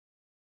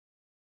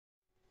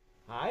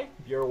Hi,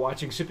 you're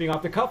watching Sipping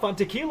Off the Cuff on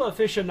Tequila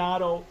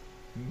Aficionado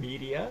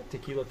Media,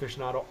 Tequila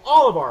Aficionado,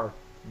 all of our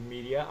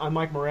media. I'm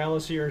Mike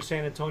Morales here in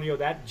San Antonio.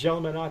 That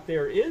gentleman out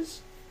there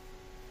is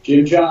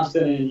Jim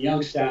Johnston in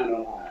Youngstown,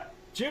 Ohio.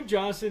 Jim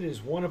Johnson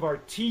is one of our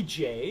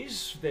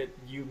TJs that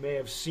you may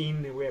have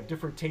seen. We have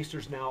different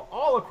tasters now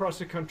all across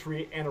the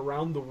country and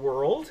around the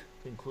world,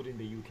 including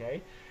the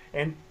UK.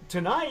 And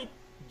tonight,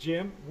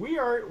 Jim, we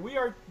are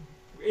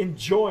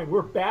enjoying,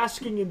 we're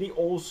basking in the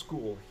old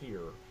school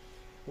here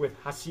with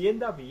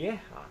Hacienda Vieja.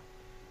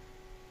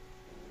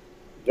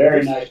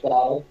 Very nice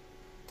bottle.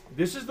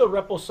 This is the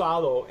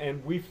Reposado,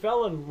 and we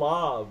fell in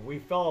love. We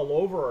fell all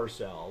over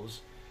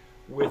ourselves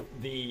with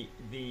the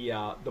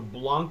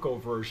Blanco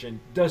version.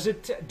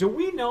 Do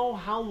we know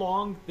how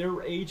long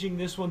they're aging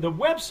this one? The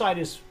website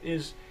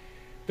is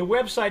the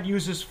website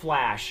uses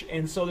Flash,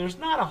 and so there's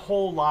not a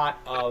whole lot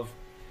of.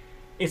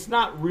 It's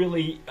not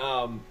really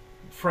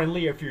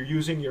friendly if you're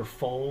using your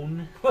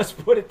phone. Let's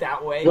put it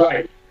that way.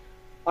 Right.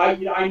 I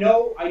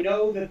know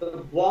that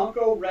the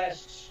Blanco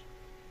rests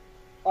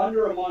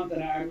under a month,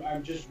 and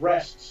I'm just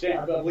rest.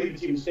 I believe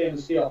it's even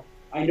stainless steel.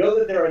 I know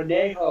that their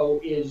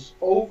Anejo is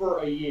over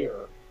a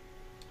year.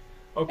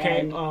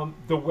 Okay,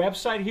 the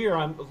website here.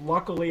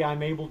 Luckily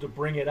I'm able to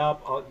bring it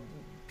up.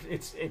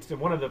 It's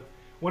one of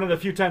the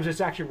few times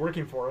it's actually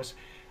working for us.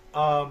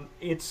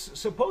 It's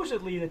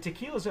supposedly the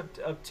tequila is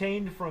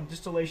obtained from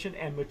distillation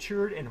and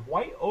matured in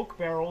white oak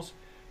barrels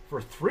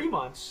for 3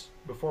 months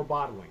before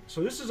bottling.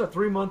 So this is a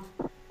 3-month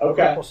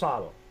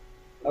reposado.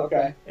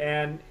 Okay.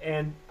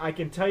 And I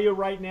can tell you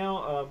right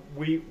now,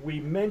 we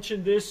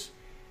mentioned this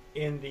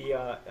in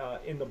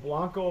the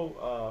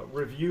Blanco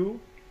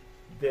review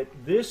that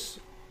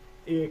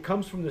it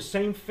comes from the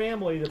same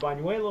family, the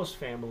Bañuelos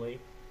family,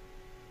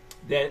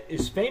 that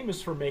is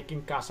famous for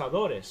making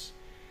cazadores.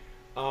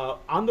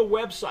 On the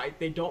website,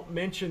 they don't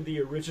mention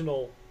the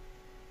original.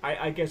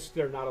 I guess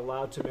they're not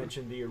allowed to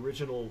mention the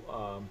original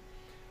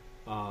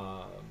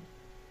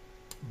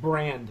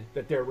brand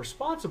that they're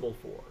responsible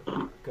for,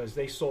 because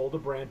they sold the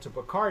brand to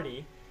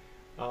Bacardi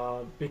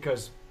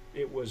because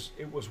it was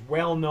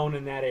well known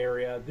in that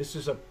area. This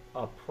is a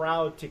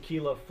proud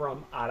tequila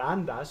from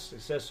Arandas.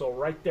 It says so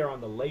right there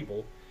on the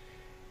label.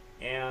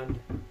 And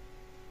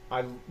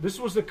this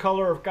was the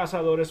color of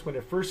Cazadores when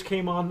it first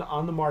came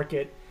on the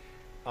market.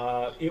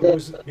 It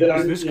was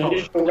this color.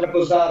 The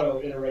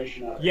Reposado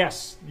iteration of it.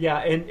 Yes, yeah,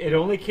 and it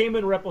only came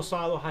in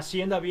Reposado.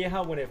 Hacienda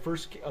Vieja, when it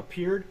first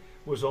appeared,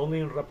 was only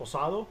in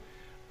Reposado.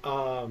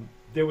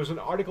 There was an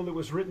article that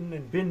was written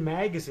in Bin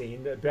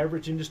Magazine, the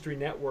Beverage Industry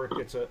Network.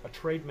 It's a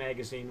trade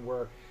magazine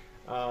where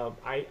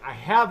I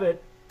have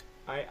it.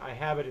 I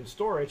have it in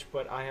storage,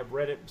 but I have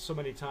read it so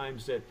many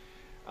times that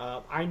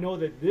I know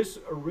that this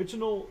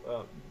original,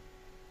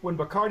 when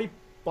Bacardi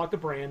bought the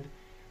brand,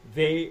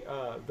 the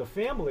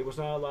family was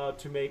not allowed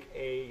to make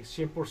a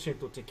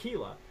 100%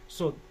 tequila.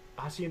 So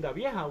Hacienda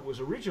Vieja was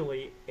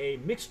originally a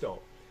mixto.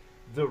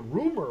 The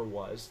rumor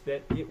was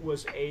that it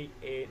was a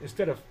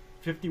instead of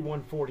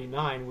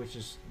 5149, which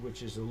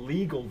is a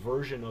legal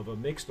version of a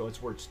mixto,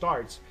 it's where it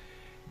starts,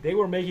 they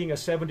were making a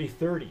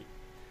 70-30.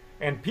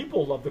 And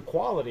people love the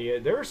quality.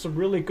 There are some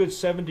really good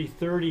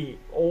 70-30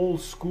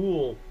 old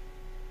school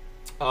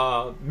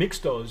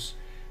mixtos.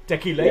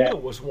 Tequila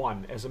was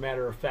one, as a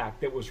matter of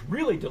fact, that was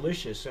really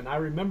delicious. And I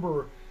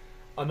remember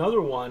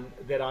another one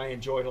that I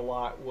enjoyed a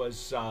lot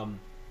was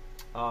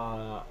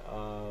Viuda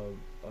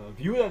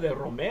de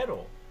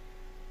Romero.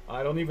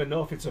 I don't even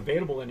know if it's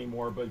available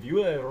anymore, but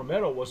Viuda de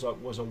Romero was a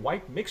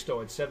white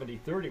mixto at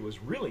 70-30. It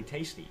was really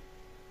tasty.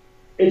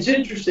 It's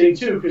interesting,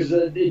 too, because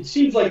it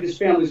seems like this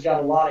family's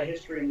got a lot of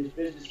history in this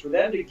business. For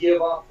them to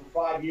give up for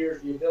 5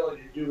 years the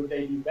ability to do what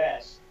they do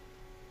best,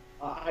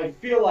 I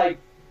feel like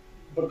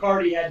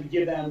Bacardi had to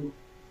give them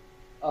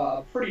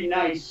a pretty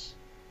nice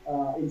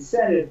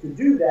incentive to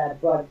do that,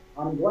 but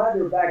I'm glad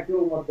they're back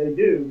doing what they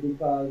do,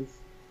 because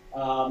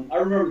I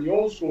remember the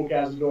old school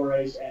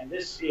Cazadores, and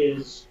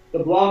the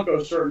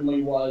Blanco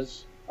certainly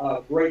was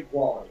great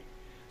quality.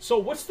 So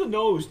what's the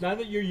nose? Now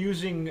that you're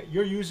using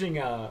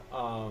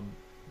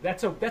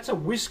that's a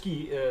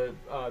whiskey.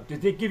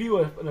 Did they give you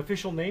an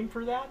official name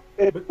for that?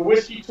 It's a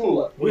whiskey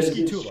tulip.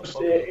 Whiskey tulip.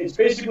 It's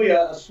basically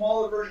a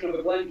smaller version of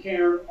a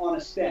Glencairn on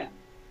a stem.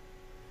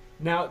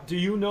 Now, do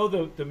you know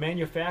the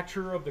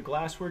manufacturer of the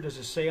glassware? Does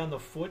it say on the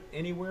foot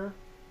anywhere?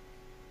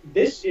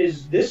 This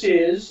is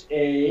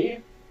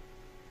a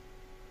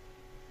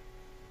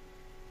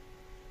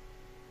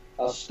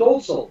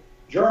Stölzl,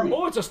 German.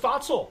 Oh, it's a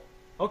Stölzl.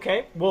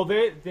 Okay. Well,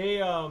 they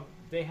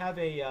have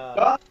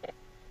a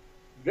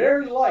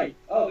very light.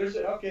 Oh, there's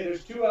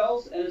 2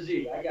 L's and a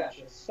Z. I got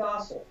you.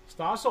 Stölzl.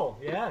 Stölzl,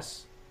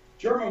 yes.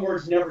 German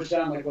words never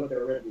sound like what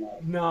they're written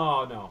like.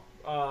 No.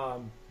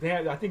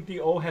 I think the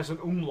O has an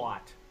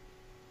umlaut.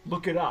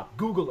 Look it up.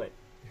 Google it.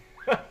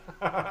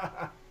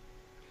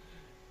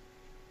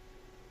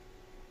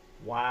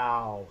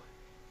 Wow.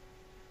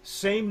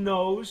 Same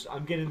nose.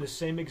 I'm getting the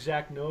same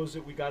exact nose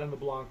that we got in the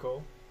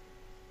Blanco.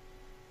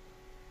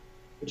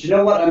 But you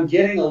know what? I'm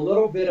getting a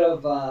little bit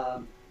of.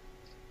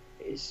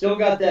 It's still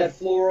got that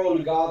floral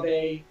and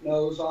agave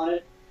nose on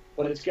it,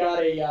 but it's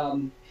got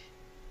a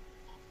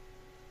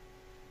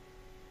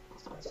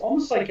it's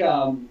almost like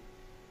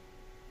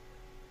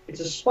it's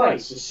a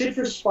spice, a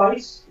citrus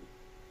spice,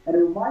 and it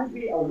reminds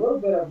me a little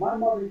bit of my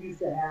mother used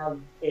to have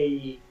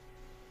an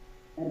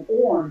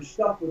orange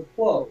stuffed with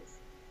cloves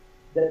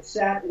that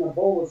sat in a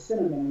bowl of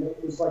cinnamon, and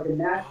it was like a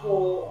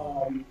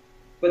natural.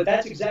 But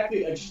that's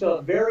exactly just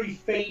a very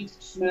faint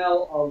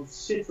smell of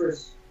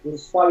citrus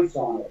with spice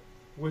on it.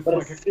 But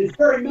like it's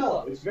very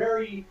mellow. It's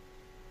very.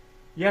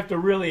 You have to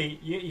really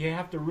you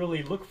have to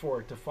really look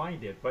for it to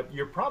find it. But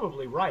you're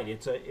probably right.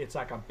 It's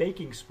like a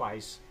baking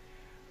spice.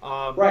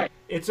 Right.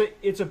 It's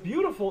a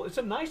beautiful. It's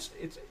a nice.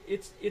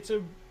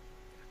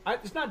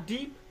 It's not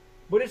deep,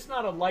 but it's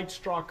not a light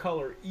straw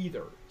color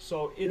either.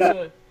 So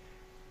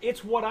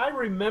it's what I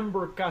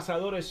remember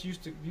cazadores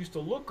used to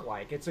look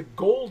like. It's a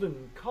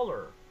golden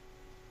color.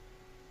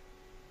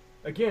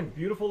 Again,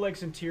 beautiful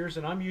legs and tears,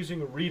 and I'm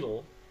using a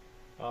Riedel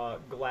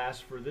glass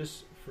for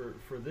this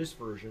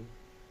version.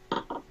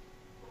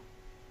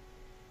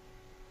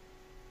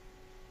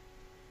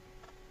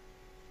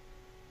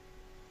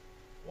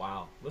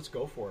 Wow, let's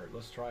go for it.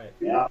 Let's try it.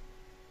 Yeah.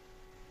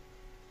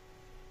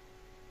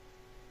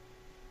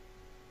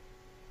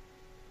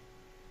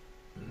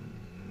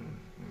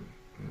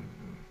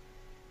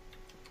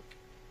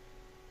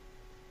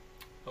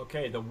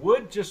 Okay, the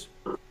wood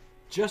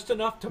just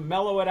enough to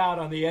mellow it out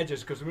on the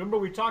edges, because remember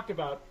we talked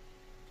about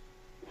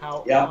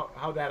how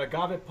that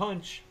agave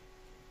punch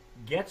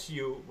gets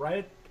you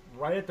right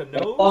at the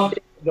nose.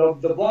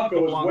 The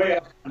Blanco is way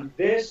up.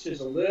 This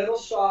is a little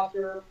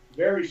softer,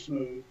 very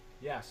smooth.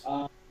 Yes.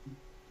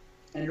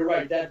 And you're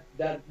right.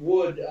 That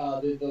wood,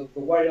 the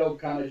white oak,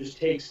 kind of just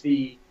takes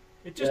the.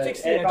 It just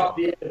takes the edge off.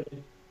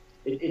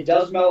 It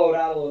does mellow it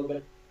out a little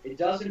bit. It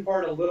does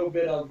impart a little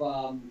bit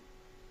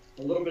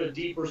of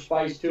deeper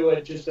spice to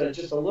it. Just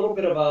a little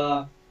bit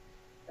of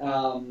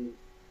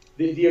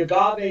the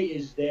agave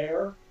is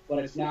there, but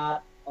it's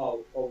not a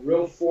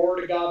real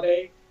forward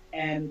agave,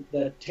 and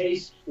the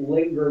taste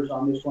lingers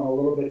on this one a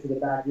little bit to the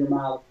back of your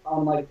mouth.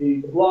 Unlike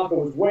the Blanco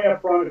was way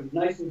up front, it was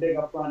nice and big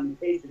up front, and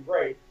it tasted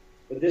great.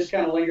 But this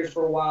kind of lingers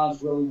for a while.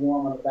 It's really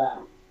warm on the back.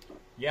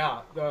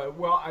 Yeah.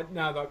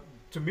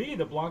 To me,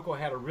 the Blanco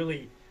had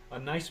a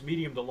nice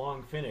medium to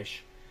long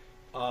finish.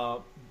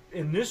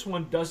 And this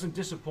one doesn't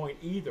disappoint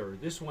either.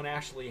 This one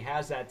actually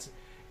has that.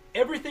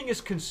 Everything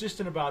is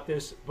consistent about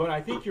this, but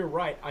I think you're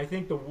right. I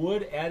think the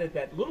wood added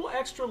that little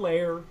extra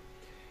layer,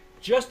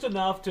 just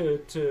enough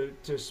to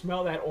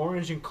smell that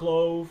orange and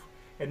clove,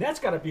 and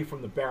that's got to be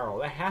from the barrel.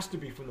 That has to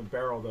be from the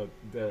barrel.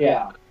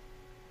 Yeah.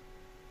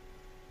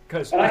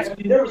 Because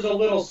there was a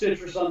little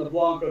citrus on the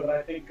Blanco that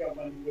I think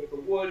with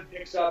the wood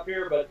picks up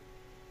here, but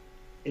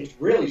it's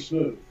really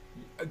smooth.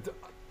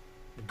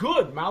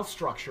 Good mouth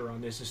structure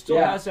on this. It still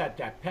has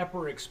that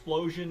pepper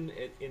explosion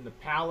in the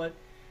palate.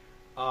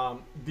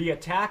 The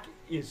attack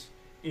is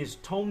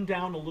toned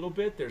down a little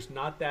bit. There's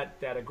not that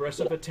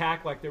aggressive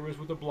attack like there was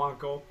with the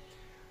Blanco.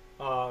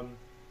 And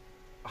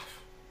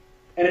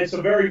it's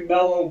a very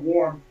mellow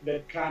warmth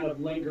that kind of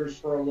lingers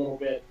for a little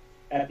bit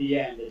at the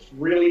end. It's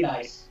really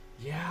nice.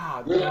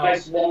 Yeah. Really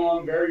nice,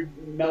 long, very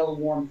mellow,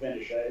 warm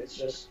finish. It's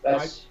just,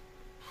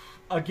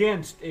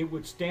 again, it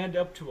would stand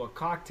up to a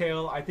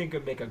cocktail. I think it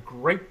would make a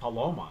great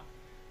Paloma.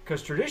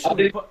 Because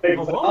traditionally,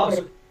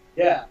 Palomas...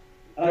 Yeah.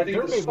 And I think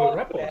they're made with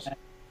repos. To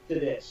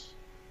this.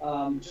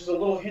 Just a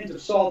little hint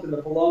of salt in the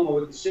Paloma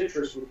with the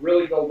citrus would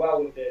really go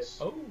well with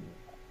this. Oh.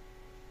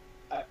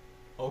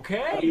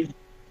 Okay. I mean,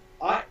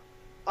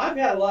 I've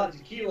had a lot of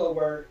tequila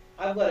where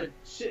I've let it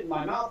sit in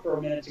my mouth for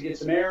a minute to get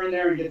some air in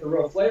there and get the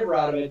real flavor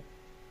out of it.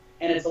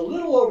 And it's a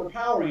little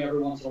overpowering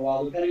every once in a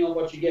while, depending on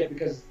what you get,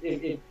 because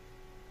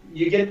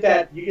you get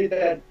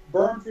that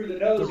burn through the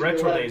nose. The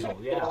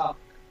retronasal, yeah.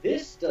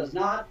 This does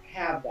not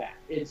have that.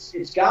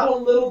 It's got a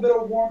little bit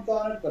of warmth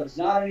on it, but it's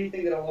not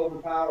anything that'll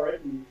overpower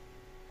it, and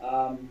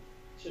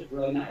it's just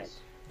really nice.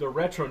 The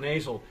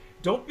retronasal.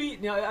 Don't be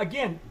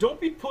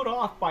put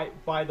off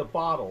by the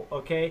bottle,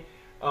 okay?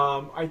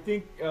 I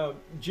think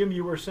Jim,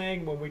 you were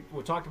saying when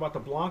we talked about the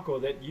Blanco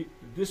that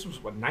this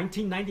was what,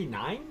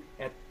 1999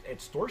 at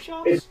store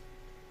shops.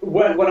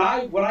 When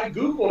I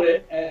Googled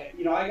it,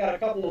 I got a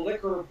couple of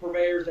liquor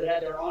purveyors that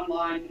had their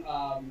online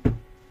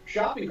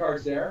shopping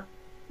carts there.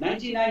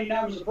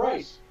 $19.99 was the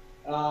price.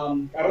 I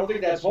don't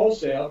think that's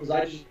wholesale because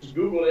I just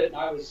Googled it and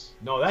I was.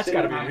 No, that's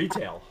got to be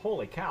retail.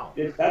 Holy cow!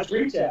 That's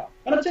retail.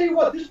 And I'll tell you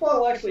what, this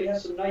bottle actually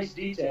has some nice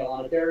detail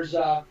on it. There's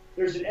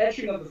an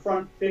etching of the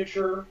front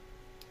picture.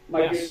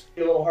 Might be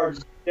a little hard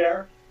to see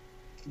there,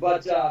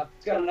 but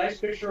it's got a nice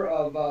picture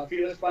of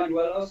Feliz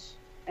Bañuelos,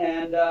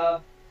 and the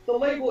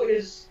label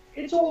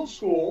it's old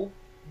school,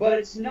 but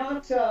it's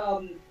not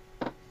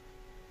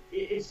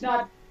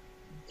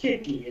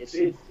kicky. It's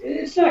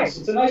nice.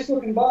 It's a nice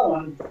looking bottle,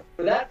 and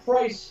for that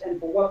price and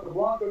for what the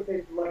Blanco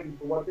tastes like and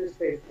for what this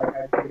tastes like,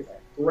 I think it's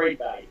a great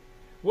value.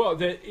 Well,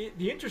 the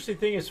interesting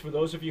thing is, for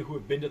those of you who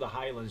have been to the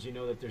Highlands, you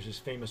know that there's this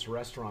famous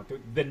restaurant.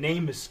 The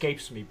name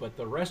escapes me, but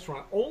the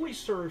restaurant only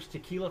serves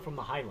tequila from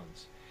the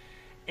Highlands,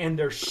 and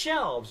their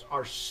shelves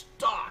are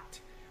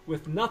stocked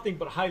with nothing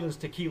but Highlands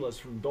tequilas,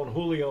 from Don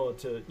Julio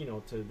to, you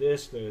know, to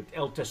this, the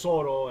El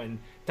Tesoro and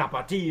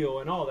Tapatio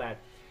and all that.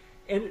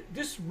 And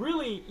this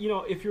really, you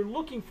know, if you're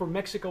looking for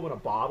Mexico in a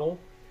bottle,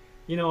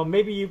 you know,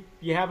 maybe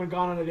you haven't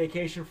gone on a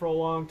vacation for a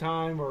long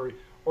time,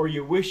 or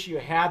you wish you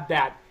had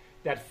that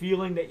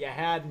feeling that you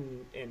had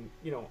in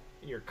you know,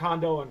 your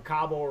condo in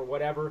Cabo or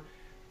whatever.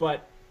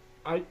 But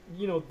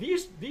you know,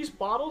 these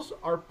bottles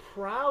are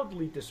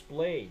proudly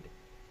displayed.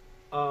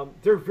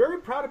 They're very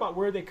proud about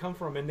where they come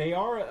from, and they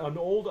are an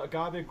old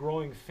agave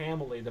growing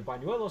family. The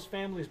Bañuelos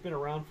family has been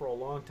around for a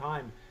long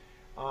time.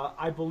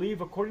 I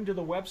believe, according to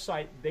the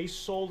website, they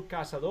sold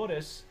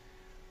Cazadores.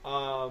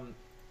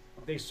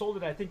 They sold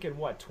it, I think, in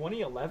what,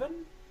 2011?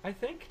 I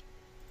think.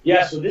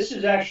 Yeah. So this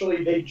is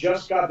actually, they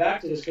just got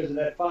back to this because of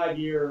that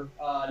 5-year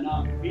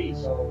non-compete.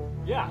 So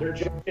yeah, they're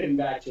just getting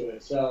back to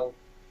it. So,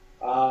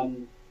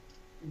 and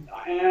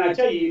I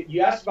tell you,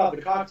 you asked about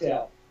the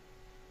cocktail.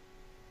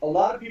 A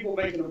lot of people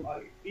making them,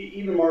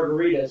 even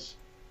margaritas,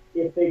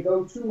 if they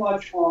go too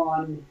much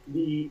on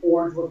the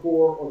orange liqueur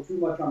or too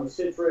much on the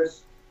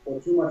citrus or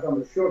too much on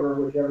the sugar,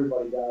 which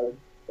everybody does,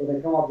 or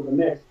they come up with a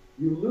mix,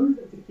 you lose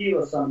the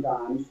tequila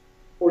sometimes,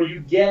 or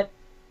you get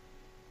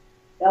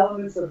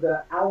elements of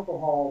the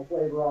alcohol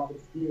flavor off the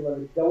tequila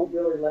that don't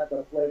really let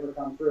the flavor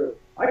come through.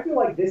 I feel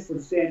like this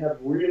would stand up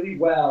really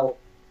well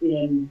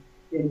in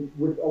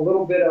with a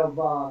little bit of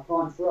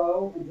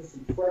Cointreau and just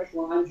some fresh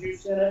lime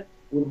juice in it.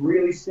 Would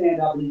really stand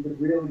up, and you could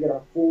really get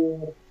a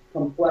full,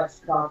 complex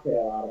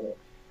cocktail out of it.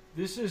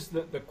 This is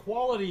the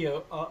quality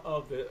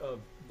of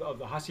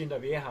the Hacienda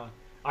Vieja.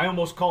 I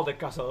almost called it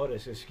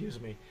Cazadores, excuse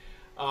me.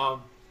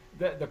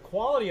 The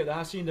quality of the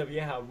Hacienda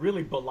Vieja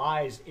really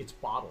belies its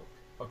bottle.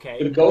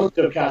 Okay. The ghost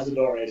of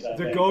Cazadores.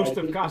 The ghost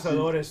of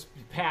Cazadores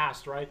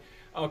passed, right?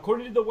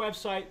 According to the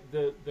website,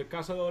 the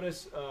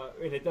Cazadores,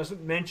 and it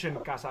doesn't mention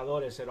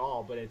Cazadores at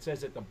all, but it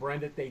says that the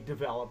brand that they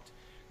developed,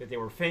 that they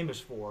were famous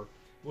for,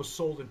 was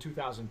sold in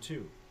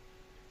 2002.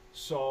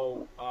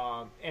 So,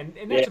 and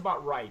that's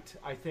about right,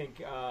 I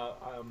think.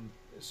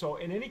 So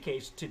in any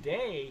case,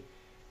 today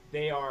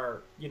they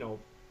are, you know,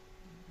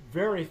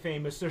 very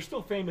famous. They're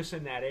still famous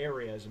in that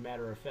area, as a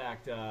matter of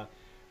fact.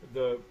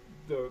 The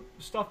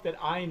stuff that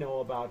I know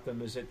about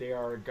them is that they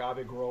are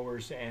agave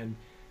growers and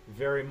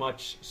very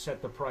much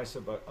set the price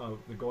of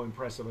the going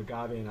price of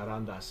agave in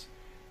Arandas.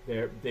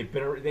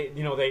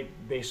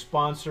 They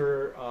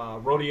sponsor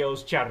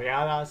rodeos,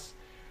 charreadas.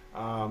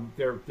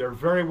 They're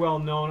very well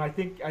known. I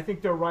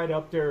think they're right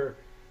up there.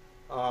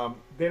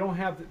 They don't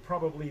have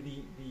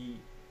probably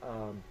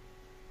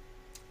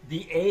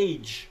the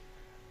age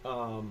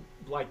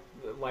like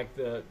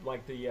the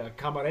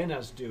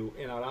Camarenas do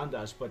in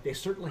Arandas, but they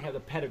certainly have the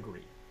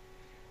pedigree.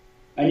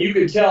 And you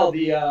can tell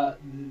the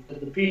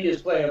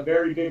piñas play a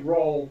very big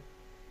role,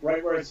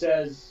 right where it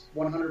says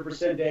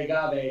 100% de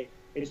agave.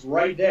 It's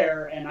right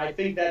there, and I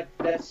think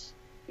that's,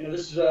 you know,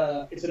 this is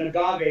it's an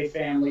agave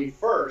family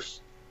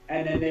first,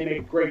 and then they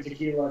make great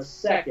tequila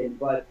second,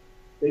 but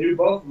they do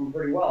both of them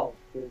pretty well.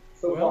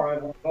 So far,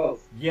 I've won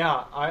both.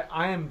 Yeah,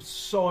 I am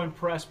so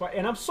impressed by,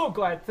 and I'm so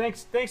glad.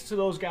 Thanks to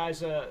those guys,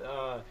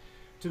 to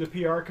the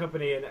PR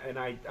company, and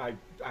I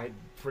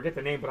forget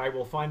the name, but I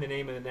will find the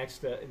name in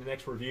the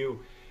next review,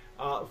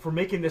 for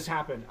making this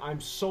happen.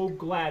 I'm so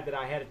glad that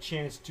I had a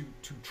chance to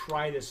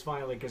try this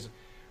finally, because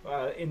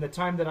in the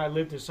time that I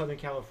lived in Southern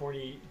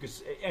California,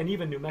 and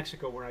even New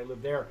Mexico where I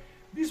lived there,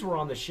 these were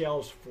on the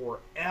shelves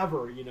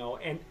forever, you know,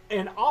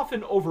 and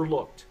often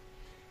overlooked,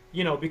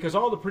 you know, because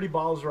all the pretty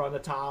bottles are on the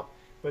top.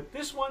 But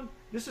this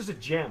is a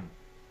gem.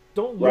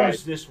 Don't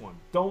lose this one.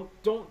 Don't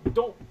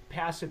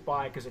pass it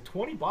by, because at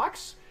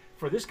 $20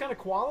 for this kind of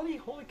quality,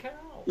 holy cow!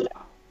 Yeah,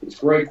 it's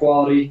great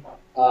quality,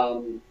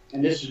 and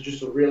this is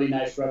just a really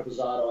nice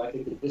reposado. I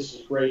think that this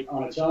is great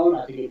on its own.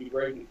 I think it'd be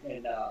great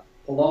in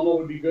Paloma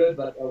would be good,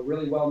 but a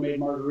really well-made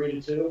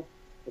margarita too.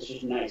 It's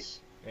just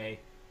nice. Hey,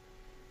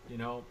 you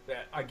know,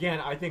 again,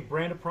 I think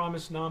Brand of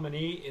Promise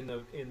nominee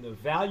in the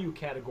value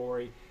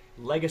category.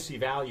 Legacy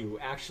value.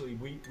 Actually,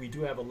 we do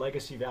have a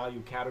legacy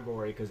value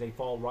category, because they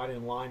fall right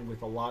in line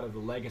with a lot of the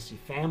legacy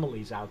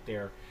families out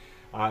there.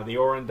 The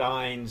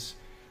Orandines,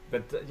 the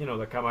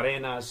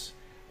Camarenas.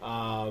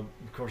 Of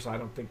course, I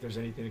don't think there's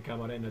anything that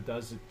Camarena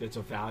does that's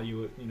a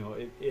value. You know,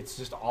 it's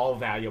just all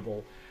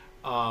valuable.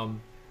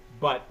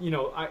 But you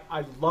know,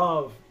 I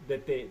love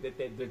that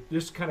that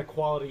this kind of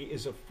quality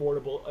is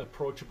affordable,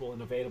 approachable,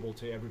 and available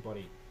to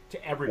everybody.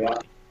 Yeah,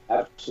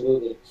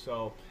 absolutely.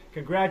 So.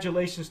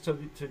 Congratulations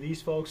to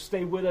these folks.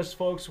 Stay with us,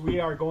 folks.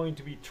 We are going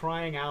to be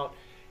trying out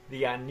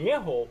the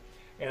Añejo,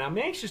 and I'm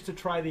anxious to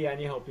try the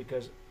Añejo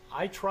because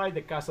I tried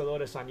the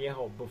Cazadores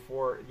Añejo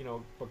before, you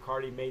know,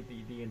 Bacardi made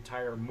the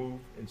entire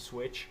move and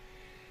switch,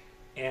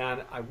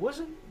 and I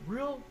wasn't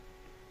sold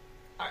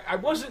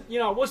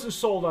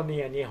on the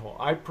Añejo.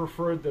 I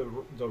preferred the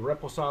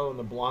Reposado and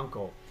the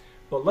Blanco.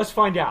 But let's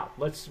find out.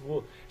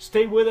 We'll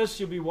stay with us.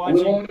 You'll be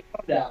watching.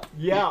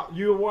 Yeah,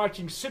 you're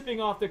watching Sipping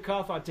Off the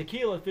Cuff on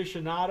Tequila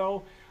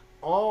Aficionado.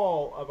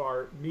 All of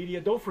our media.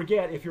 Don't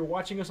forget, if you're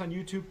watching us on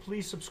YouTube,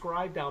 please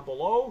subscribe down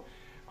below.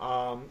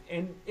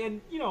 And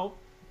you know,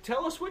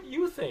 tell us what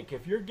you think.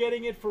 If you're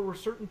getting it for a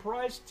certain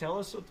price, tell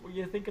us what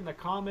you think in the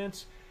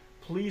comments.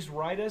 Please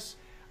write us.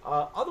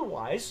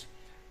 Otherwise,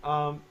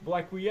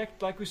 like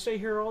we say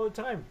here all the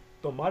time,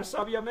 tomar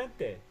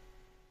sabiamente.